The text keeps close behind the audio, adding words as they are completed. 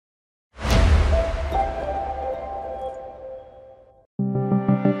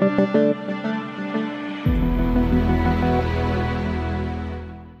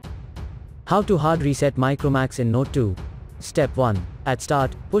How to hard reset Micromax in Note 2. Step 1. At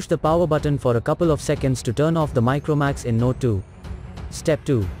start, push the power button for a couple of seconds to turn off the Micromax in Note 2. Step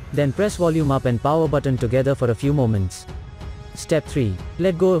 2. Then press volume up and power button together for a few moments. Step 3.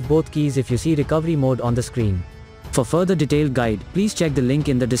 Let go of both keys if you see recovery mode on the screen. For further detailed guide, please check the link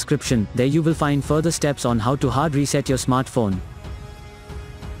in the description. There you will find further steps on how to hard reset your smartphone.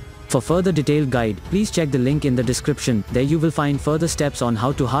 For further detailed guide, please check the link in the description. There you will find further steps on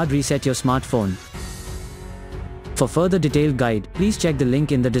how to hard reset your smartphone. For further detailed guide, please check the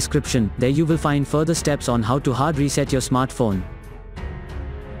link in the description. There you will find further steps on how to hard reset your smartphone.